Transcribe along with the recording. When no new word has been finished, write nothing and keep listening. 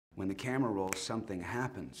when the camera rolls, something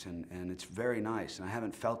happens, and it's very nice. And I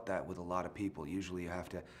haven't felt that with a lot of people. Usually you have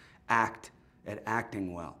to act at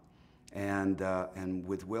acting well. And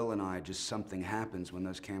with Will and I, just something happens when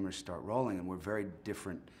those cameras start rolling, and we're very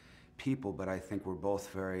different people, but I think we're both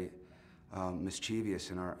very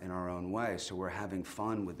mischievous in our own way. So we're having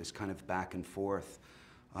fun with this kind of back and forth,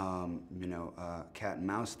 cat and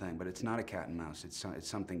mouse thing, but it's not a cat and mouse. It's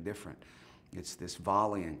something different. It's this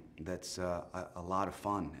volleying that's a lot of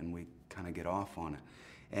fun, and we kind of get off on it.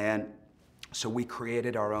 And so we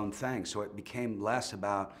created our own thing. So it became less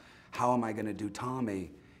about how am I going to do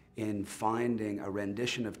Tommy in finding a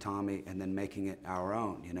rendition of Tommy and then making it our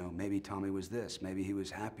own. You know, maybe Tommy was this. Maybe he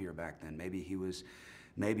was happier back then. Maybe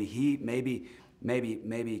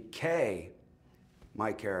Kay,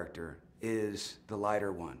 my character, is the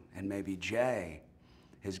lighter one, and maybe Jay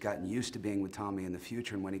has gotten used to being with Tommy in the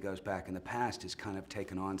future, and when he goes back in the past, has kind of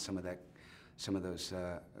taken on some of those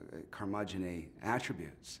curmudgeon-y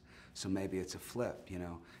attributes. So maybe it's a flip, you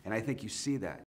know. And I think you see that.